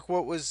effects work?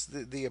 What was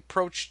the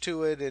approach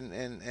to it,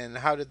 and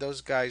how did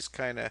those guys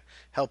kind of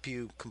help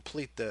you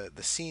complete the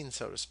scene,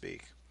 so to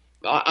speak?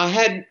 I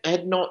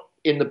had not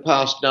in the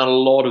past done a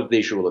lot of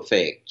visual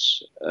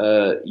effects.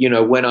 You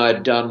know, when I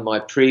had done my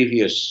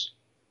previous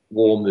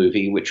war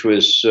movie, which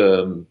was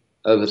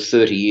over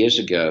 30 years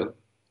ago,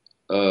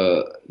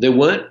 there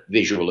weren't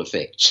visual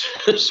effects.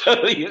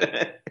 So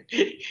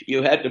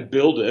you had to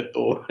build it,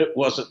 or it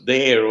wasn't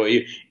there, or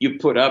you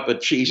put up a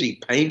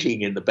cheesy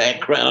painting in the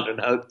background and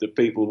hope that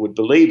people would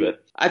believe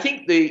it. I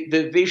think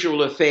the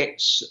visual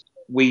effects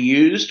we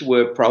used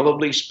were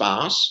probably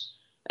sparse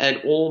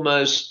and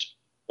almost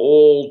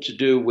all to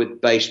do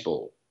with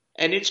baseball.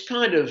 And it's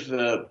kind of,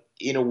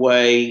 in a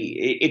way,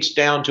 it's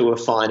down to a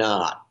fine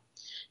art.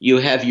 You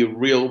have your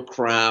real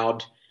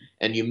crowd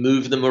and you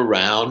move them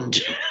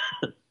around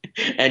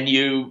and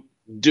you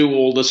do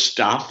all the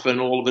stuff, and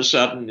all of a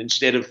sudden,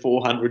 instead of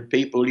 400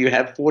 people, you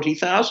have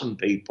 40,000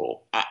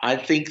 people. I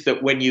think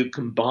that when you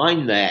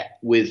combine that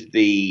with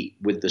the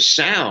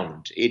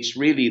sound, it's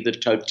really the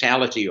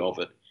totality of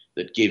it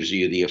that gives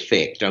you the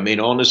effect. I mean,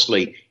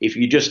 honestly, if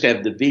you just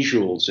have the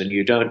visuals and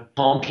you don't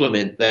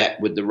complement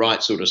that with the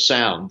right sort of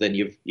sound, then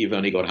you've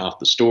only got half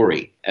the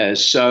story.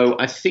 So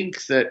I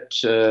think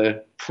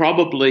that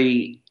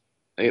probably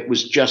it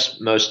was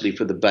just mostly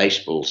for the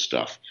baseball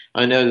stuff.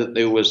 I know that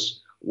there was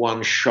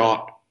one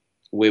shot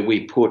where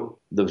we put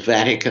the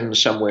Vatican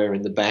somewhere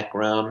in the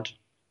background,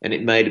 and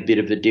it made a bit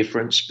of a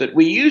difference. But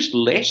we used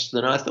less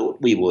than I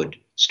thought we would,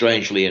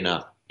 strangely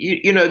enough.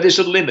 You know, there's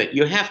a limit.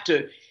 You have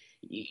to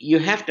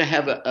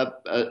have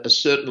a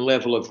certain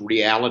level of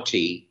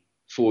reality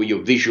for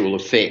your visual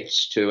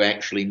effects to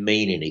actually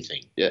mean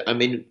anything. I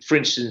mean, for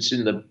instance,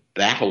 in the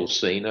battle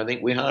scene, I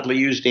think we hardly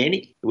used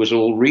any. It was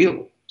all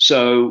real.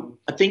 So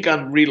I think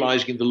I'm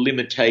realizing the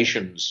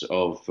limitations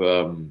of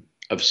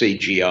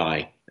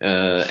CGI,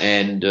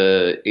 and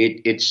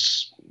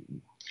it's,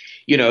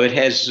 you know, it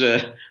has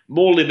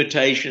more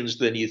limitations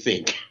than you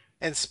think.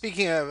 And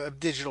speaking of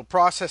digital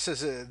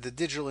processes, the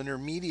digital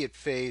intermediate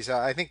phase,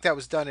 I think that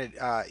was done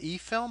at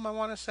E-Film, I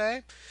want to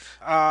say.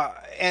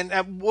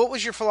 And what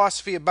was your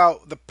philosophy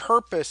about the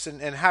purpose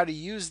and how to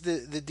use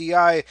the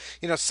DI?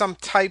 You know, some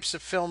types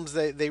of films,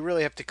 they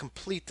really have to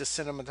complete the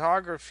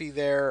cinematography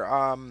there,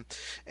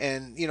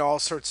 and, you know, all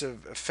sorts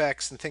of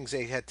effects and things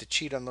they had to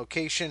cheat on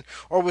location.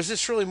 Or was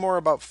this really more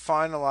about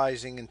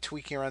finalizing and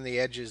tweaking around the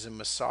edges and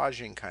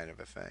massaging kind of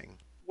a thing?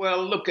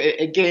 Well, look,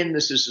 again,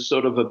 this is a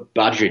sort of a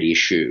budget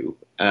issue.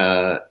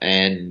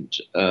 And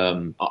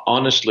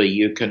honestly,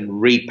 you can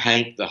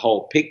repaint the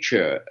whole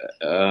picture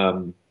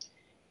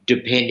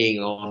depending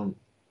on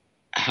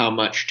how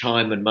much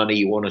time and money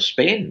you want to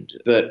spend.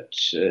 But,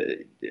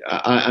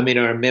 I mean,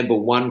 I remember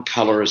one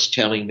colorist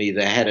telling me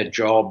they had a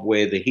job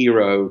where the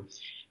hero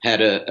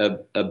had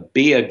a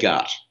beer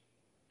gut,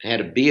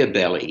 had a beer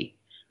belly,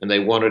 and they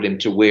wanted him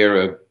to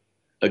wear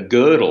a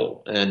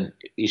girdle. And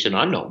he said,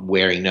 I'm not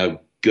wearing no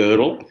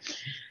girdle.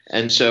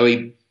 And so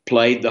he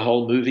played the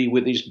whole movie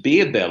with his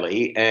beer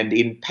belly, and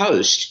in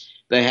post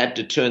they had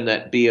to turn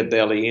that beer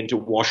belly into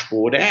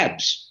washboard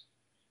abs,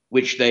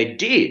 which they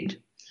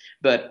did,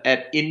 but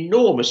at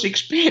enormous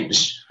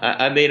expense.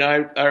 I mean, I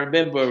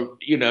remember,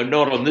 you know,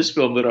 not on this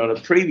film but on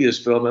a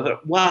previous film, I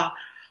thought, wow,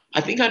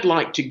 I think I'd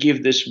like to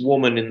give this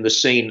woman in the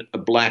scene a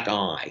black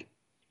eye,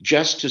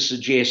 just to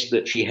suggest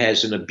that she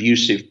has an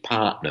abusive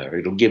partner.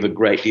 It'll give a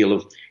great deal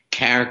of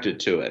character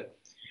to it.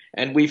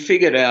 And we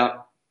figured out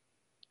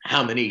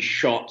how many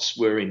shots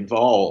were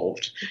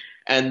involved,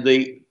 and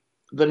the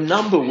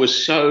number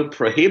was so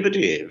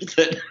prohibitive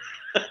that,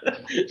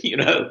 you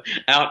know,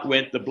 out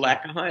went the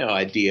black eye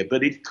idea.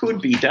 But it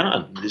could be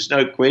done. There's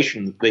no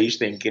question that these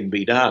things can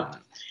be done.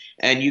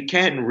 And you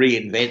can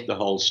reinvent the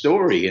whole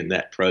story in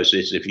that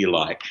process, if you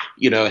like,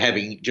 you know,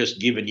 having just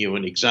given you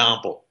an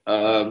example.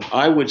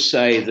 I would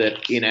say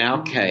that in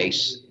our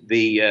case,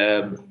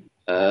 the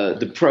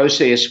the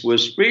process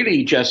was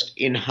really just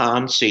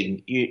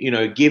enhancing,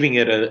 giving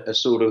it a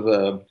sort of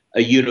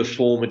a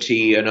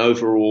uniformity, an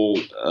overall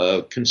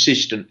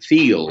consistent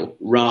feel,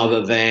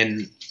 rather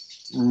than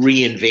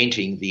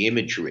reinventing the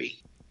imagery.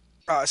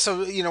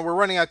 We're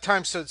running out of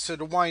time. So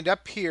to wind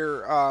up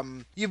here,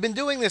 you've been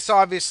doing this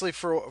obviously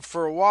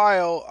for a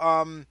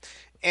while,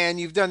 and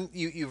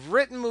you've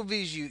written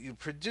movies, you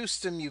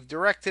produced them, you've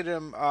directed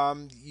them,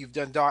 you've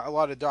done a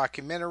lot of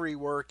documentary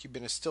work. You've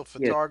been a still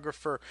Yeah.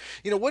 photographer.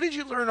 What did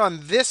you learn on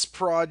this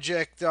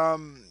project?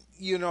 And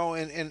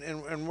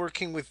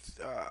working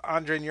with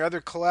Andre and your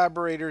other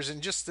collaborators,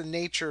 and just the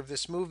nature of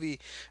this movie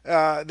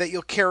that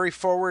you'll carry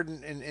forward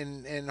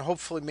and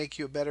hopefully make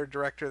you a better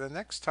director the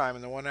next time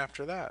and the one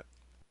after that.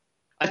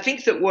 I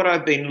think that what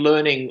I've been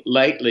learning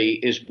lately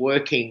is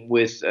working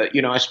with,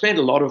 I spent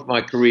a lot of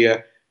my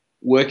career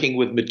working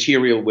with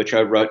material which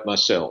I wrote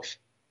myself.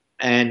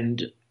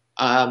 And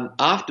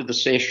after the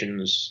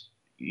sessions,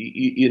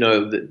 I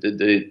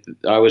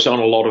was on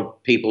a lot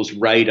of people's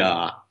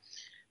radar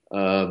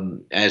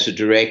as a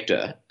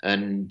director.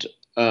 And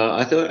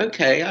I thought,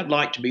 okay, I'd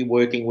like to be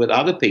working with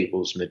other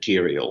people's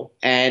material.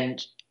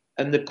 And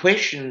the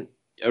question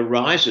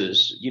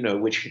arises,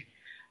 which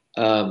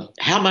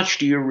how much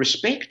do you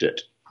respect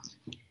it?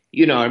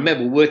 I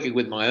remember working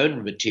with my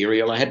own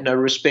material. I had no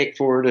respect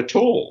for it at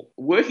all.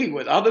 Working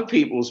with other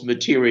people's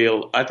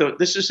material, I thought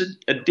this is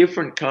a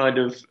different kind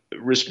of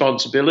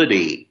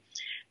responsibility.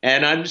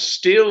 And I'm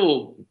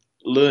still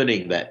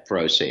learning that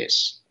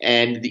process.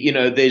 And,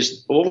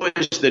 there's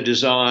always the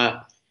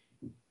desire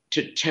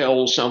to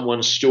tell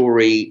someone's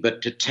story,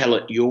 but to tell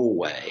it your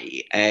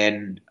way.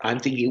 And I'm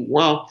thinking,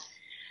 well,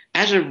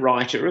 as a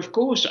writer, of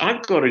course,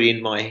 I've got it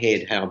in my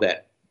head how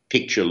that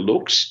picture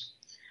looks.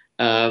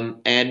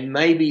 And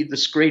maybe the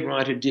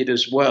screenwriter did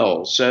as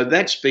well. So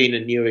that's been a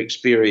new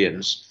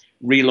experience,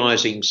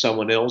 realizing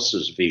someone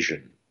else's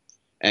vision.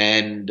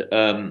 And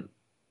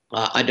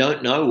I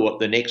don't know what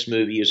the next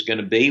movie is going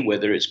to be,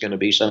 whether it's going to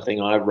be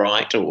something I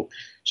write or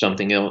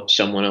something else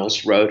someone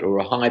else wrote, or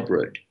a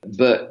hybrid.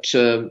 But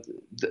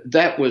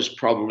that was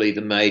probably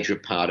the major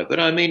part of it.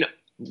 I mean,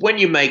 when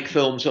you make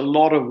films, a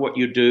lot of what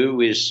you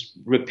do is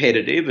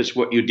repetitive. It's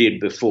what you did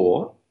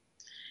before.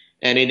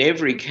 And in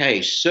every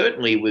case,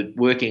 certainly with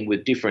working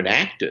with different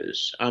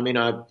actors, I mean,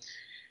 I've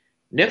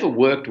never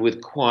worked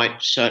with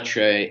quite such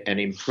an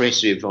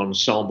impressive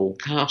ensemble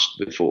cast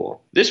before.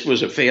 This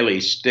was a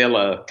fairly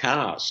stellar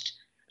cast.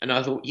 And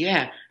I thought,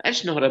 yeah,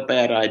 that's not a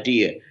bad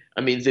idea.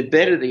 I mean, the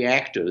better the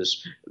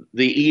actors,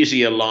 the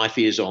easier life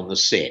is on the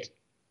set.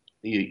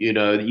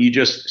 You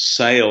just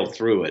sail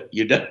through it.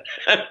 You don't.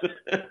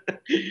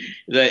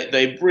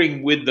 They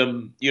bring with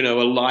them, a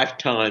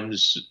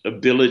lifetime's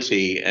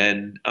ability,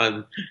 and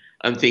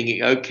I'm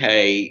thinking,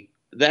 okay,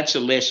 that's a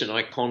lesson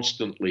I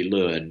constantly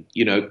learn.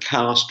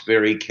 Cast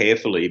very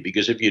carefully,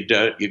 because if you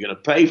don't, you're going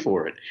to pay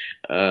for it.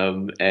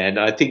 And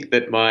I think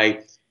that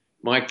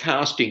my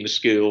casting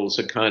skills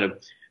are kind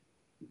of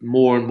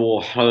more and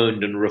more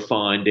honed and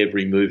refined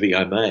every movie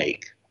I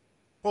make.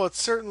 Well,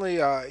 it's certainly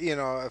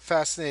a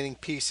fascinating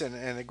piece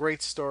and a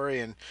great story,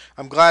 and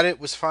I'm glad it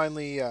was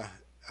finally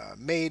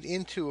made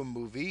into a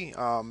movie.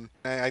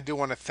 I do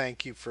want to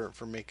thank you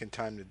for making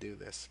time to do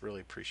this. Really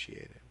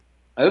appreciate it.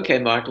 Okay,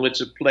 Michael, it's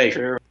a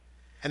pleasure.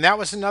 And that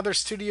was another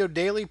Studio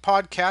Daily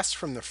podcast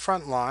from the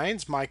front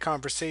lines. My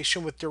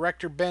conversation with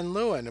director Ben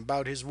Lewin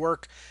about his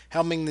work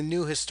helming the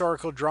new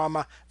historical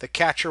drama The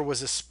Catcher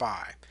Was a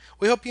Spy.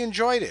 We hope you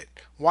enjoyed it.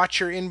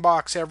 Watch your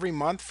inbox every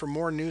month for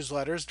more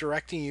newsletters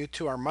directing you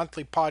to our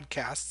monthly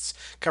podcasts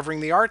covering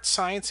the art,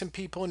 science, and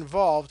people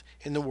involved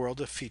in the world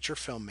of feature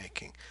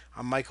filmmaking.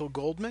 I'm Michael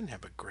Goldman.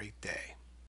 Have a great day.